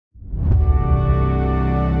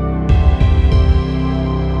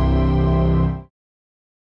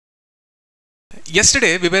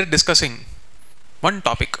Yesterday we were discussing one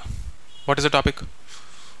topic. What is the topic?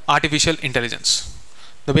 Artificial intelligence.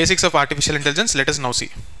 The basics of artificial intelligence, let us now see.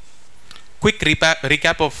 Quick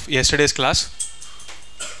recap of yesterday's class.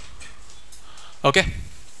 Okay.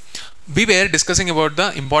 We were discussing about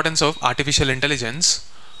the importance of artificial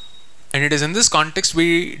intelligence, and it is in this context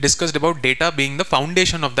we discussed about data being the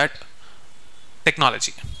foundation of that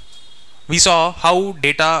technology. We saw how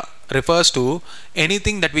data refers to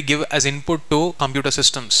anything that we give as input to computer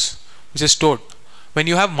systems, which is stored. When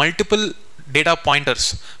you have multiple data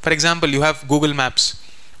pointers, for example, you have Google Maps,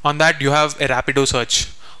 on that you have a Rapido search,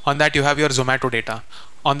 on that you have your Zomato data,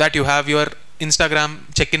 on that you have your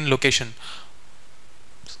Instagram check-in location.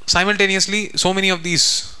 Simultaneously, so many of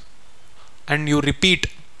these, and you repeat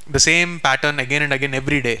the same pattern again and again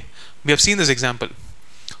every day. We have seen this example.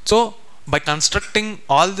 So by constructing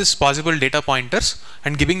all these possible data pointers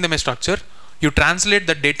and giving them a structure, you translate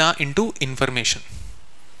the data into information.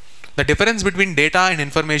 The difference between data and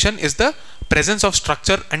information is the presence of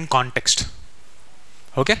structure and context.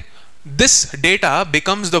 Okay? This data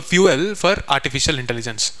becomes the fuel for artificial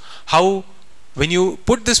intelligence. How, when you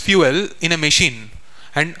put this fuel in a machine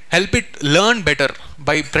and help it learn better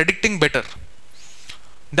by predicting better,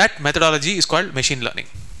 that methodology is called machine learning.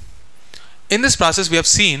 In this process, we have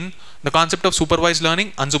seen the concept of supervised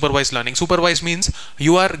learning, unsupervised learning. Supervised means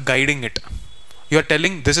you are guiding it. You are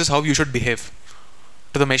telling this is how you should behave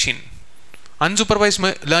to the machine.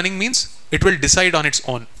 Unsupervised learning means it will decide on its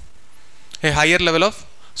own. A higher level of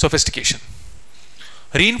sophistication.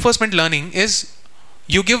 Reinforcement learning is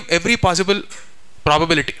you give every possible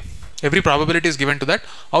probability. Every probability is given to that.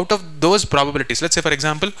 Out of those probabilities, let's say for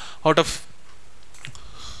example, out of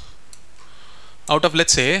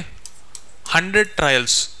let's say 100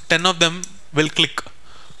 trials, 10 of them will click.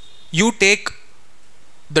 You take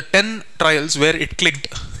the 10 trials where it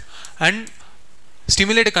clicked and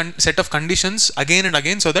stimulate a set of conditions again and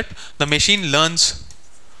again so that the machine learns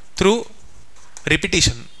through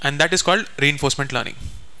repetition, and that is called reinforcement learning.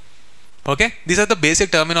 Okay, these are the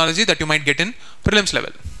basic terminology that you might get in prelims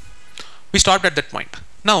level. We stopped at that point.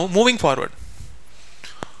 Now moving forward,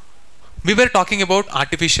 we were talking about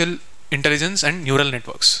artificial intelligence and neural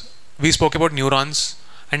networks. We spoke about neurons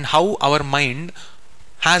and how our mind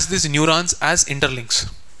has these neurons as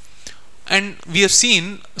interlinks. And we have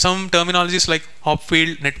seen some terminologies like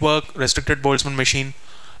Hopfield network, restricted Boltzmann machine,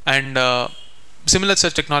 and similar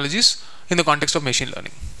such technologies in the context of machine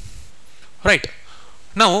learning. Right.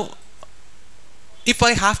 Now, if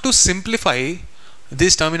I have to simplify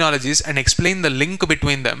these terminologies and explain the link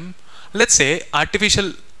between them, let's say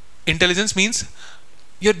artificial intelligence means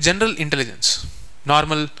your general intelligence,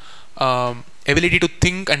 normal ability to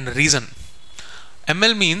think and reason.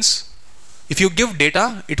 ML means if you give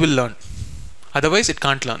data, it will learn. Otherwise, it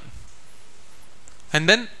can't learn. And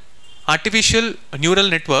then artificial neural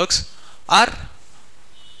networks are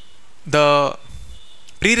the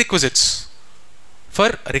prerequisites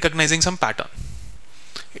for recognizing some pattern.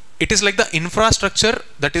 It is like the infrastructure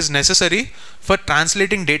that is necessary for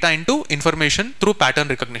translating data into information through pattern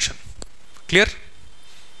recognition. Clear?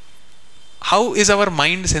 How is our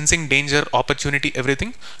mind sensing danger, opportunity,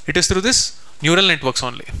 everything? It is through this neural networks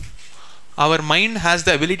only. Our mind has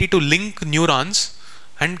the ability to link neurons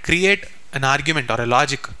and create an argument or a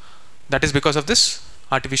logic. That is because of this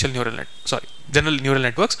general neural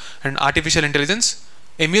networks, and artificial intelligence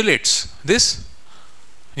emulates this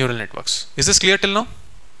neural networks. Is this clear till now?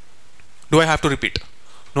 Do I have to repeat?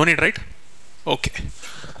 No need, right? Okay.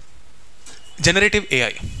 Generative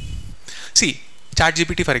AI. See,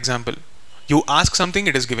 ChatGPT for example, you ask something,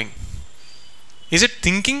 it is giving. Is it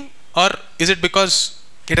thinking, or is it because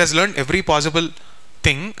it has learned every possible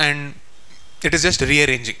thing and it is just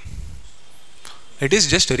rearranging? It is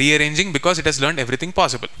just rearranging because it has learned everything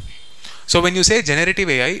possible. So when you say generative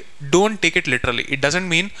AI, don't take it literally. It doesn't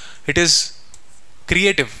mean it is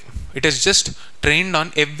creative. It is just trained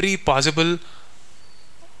on every possible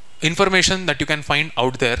information that you can find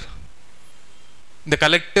out there. The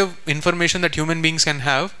collective information that human beings can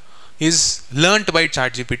have is learnt by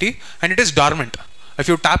ChatGPT, and it is dormant. If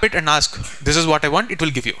you tap it and ask, this is what I want, it will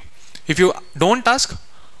give you. If you don't ask,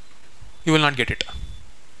 you will not get it.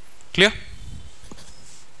 Clear?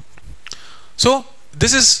 So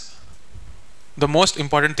this is the most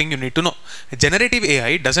important thing you need to know. Generative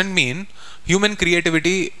AI doesn't mean human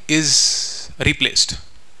creativity is replaced.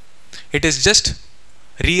 It is just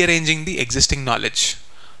rearranging the existing knowledge.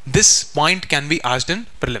 This point can be asked in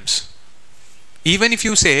prelims. Even if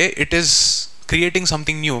you say it is creating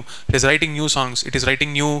something new, it is writing new songs, it is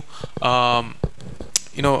writing new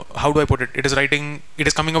how do I put it? It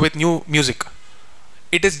is coming up with new music.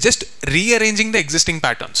 it is just rearranging the existing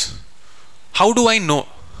patterns. How do I know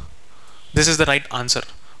this is the right answer?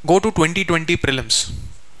 Go to 2020 prelims.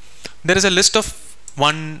 There is a list of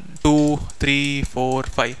 1, 2, 3, 4,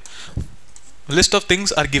 5. List of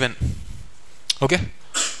things are given. Okay.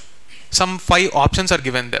 Some 5 options are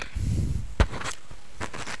given there.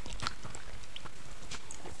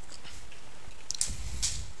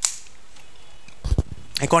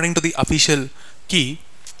 According to the official key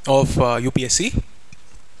of UPSC,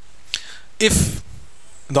 if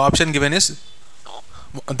the option given is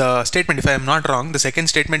the statement, if I am not wrong, the second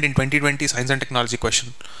statement in 2020 science and technology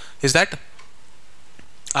question is that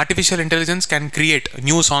artificial intelligence can create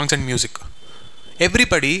new songs and music.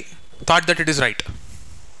 Everybody thought that it is right,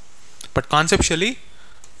 but conceptually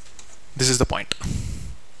this is the point.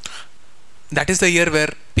 That is the year where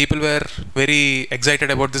people were very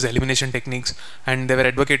excited about this elimination techniques, and they were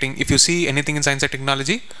advocating, if you see anything in science and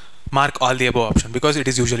technology, mark all the above option because it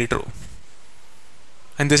is usually true.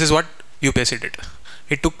 And this is what UPSC did.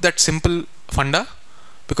 It took that simple funda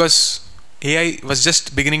because AI was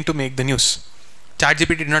just beginning to make the news.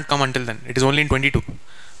 ChatGPT did not come until then. It is only in 22.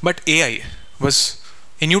 But AI was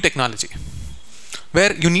a new technology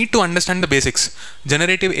where you need to understand the basics.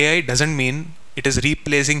 Generative AI doesn't mean it is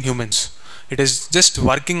replacing humans. It is just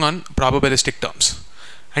working on probabilistic terms.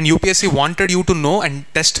 And UPSC wanted you to know and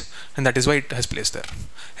test, and that is why it has placed there.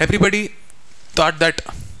 Everybody thought that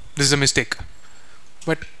this is a mistake,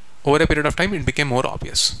 but over a period of time it became more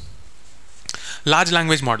obvious. Large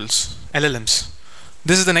language models, LLMs.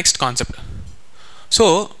 This is the next concept.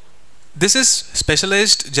 So this is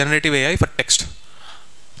specialized generative AI for text.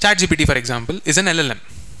 ChatGPT, for example, is an LLM.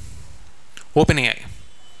 OpenAI.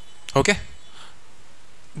 Okay.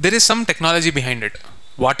 There is some technology behind it.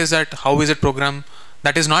 What is that? How is it programmed?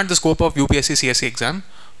 That is not the scope of UPSC CSE exam,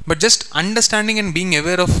 but just understanding and being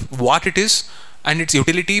aware of what it is and its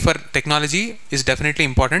utility for technology is definitely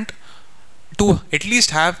important to at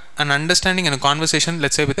least have an understanding and a conversation,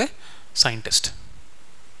 let's say, with a scientist.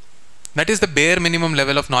 That is the bare minimum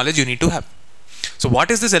level of knowledge you need to have. So what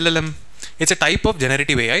is this LLM? It's a type of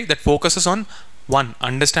generative AI that focuses on 1,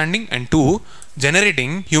 understanding, and 2,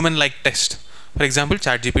 generating human-like text. For example,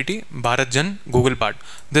 ChatGPT, BharatJan, Google Bard.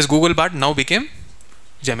 This Google Bard now became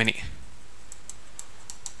Gemini.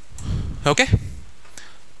 Okay?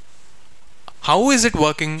 How is it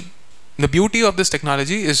working? The beauty of this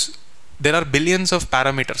technology is there are billions of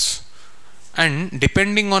parameters, and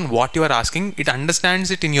depending on what you are asking, it understands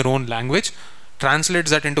it in your own language,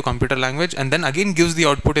 translates that into computer language, and then again gives the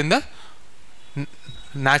output in the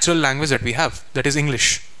natural language that we have, that is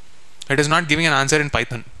English. It is not giving an answer in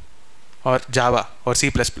Python or Java or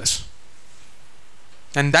C++.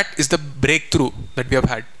 And that is the breakthrough that we have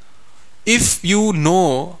had. If you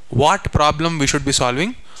know what problem we should be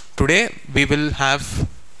solving, today we will have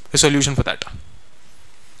a solution for that.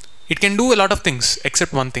 It can do a lot of things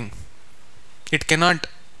except one thing. It cannot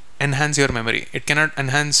enhance your memory. It cannot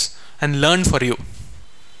enhance and learn for you.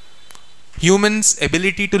 Humans'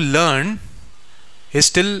 ability to learn is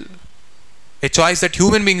still a choice that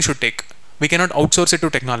human beings should take. We cannot outsource it to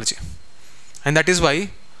technology. And that is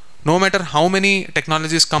why no matter how many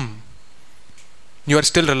technologies come, you are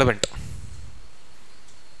still relevant.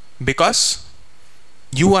 Because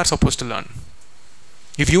you are supposed to learn.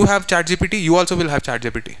 If you have ChatGPT, you also will have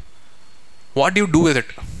ChatGPT. What do you do with it?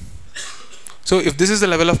 So if this is the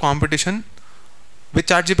level of competition, with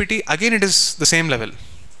ChatGPT, again it is the same level.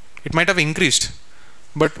 It might have increased,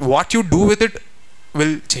 but what you do with it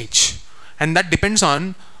will change. And that depends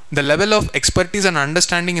on the level of expertise and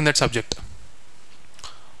understanding in that subject.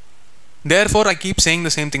 Therefore, I keep saying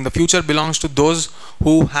the same thing. The future belongs to those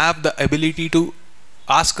who have the ability to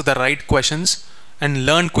ask the right questions and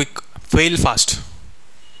learn quick, fail fast.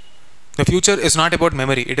 The future is not about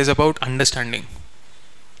memory, it is about understanding.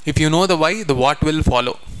 If you know the why, the what will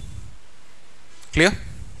follow. Clear?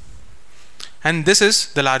 And this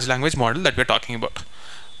is the large language model that we're talking about.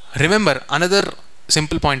 Remember, another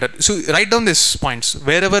simple pointer. So write down these points.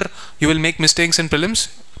 Wherever you will make mistakes in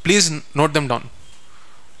prelims, please note them down.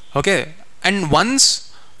 Okay? And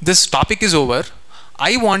once this topic is over,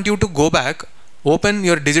 I want you to go back, open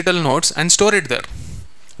your digital notes and store it there.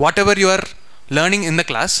 Whatever you are learning in the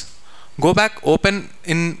class, go back, open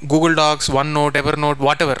in Google Docs, OneNote, Evernote,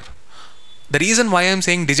 whatever. The reason why I am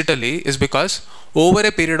saying digitally is because over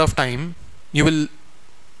a period of time, you will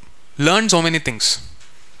learn so many things.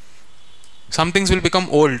 Some things will become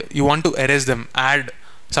old. You want to erase them, add,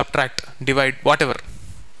 subtract, divide, whatever.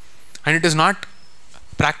 And it is not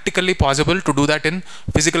practically possible to do that in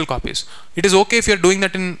physical copies. It is okay if you are doing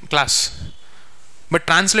that in class, but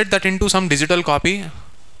translate that into some digital copy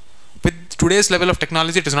with today's level of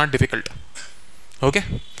technology, it is not difficult. Okay,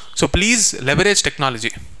 so please leverage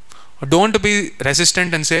technology. Don't be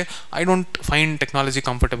resistant and say, I don't find technology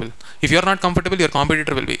comfortable. If you are not comfortable, your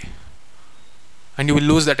competitor will be, and you will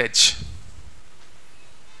lose that edge.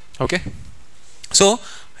 Okay, so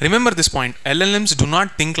remember this point. LLMs do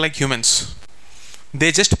not think like humans.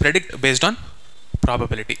 They just predict based on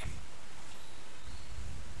probability.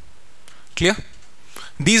 Clear?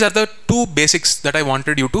 These are the two basics that I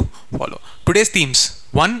wanted you to follow. Today's themes: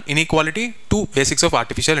 1, inequality; 2, basics of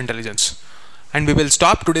artificial intelligence. And we will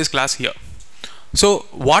stop today's class here. So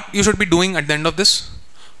what you should be doing at the end of this: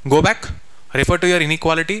 go back, refer to your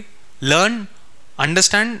inequality, learn,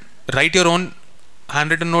 understand, write your own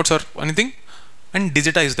handwritten notes or anything, and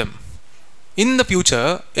digitize them. In the future,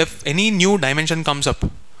 if any new dimension comes up,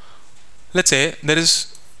 let's say there is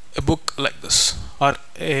a book like this or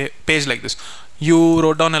a page like this, you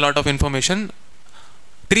wrote down a lot of information.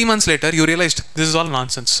 3 months later, you realized this is all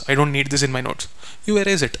nonsense. I don't need this in my notes. You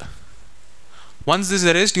erase it. Once this is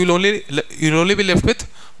erased, you'll only be left with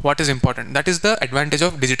what is important. That is the advantage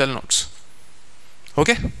of digital notes.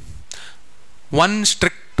 Okay. One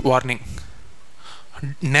strict warning: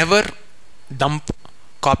 never dump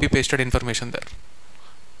copy pasted information there.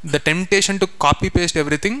 The temptation to copy paste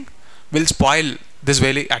everything will spoil this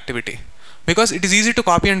very activity, because it is easy to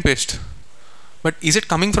copy and paste. But is it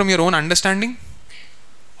coming from your own understanding,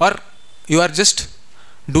 or you are just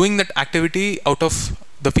doing that activity out of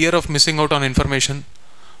the fear of missing out on information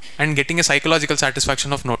and getting a psychological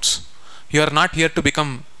satisfaction of notes? You are not here to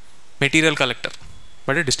become material collector,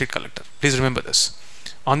 but a district collector. Please remember this.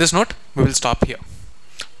 On this note, we will stop here.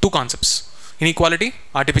 2 concepts: inequality,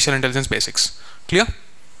 artificial intelligence basics. Clear?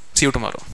 See you tomorrow.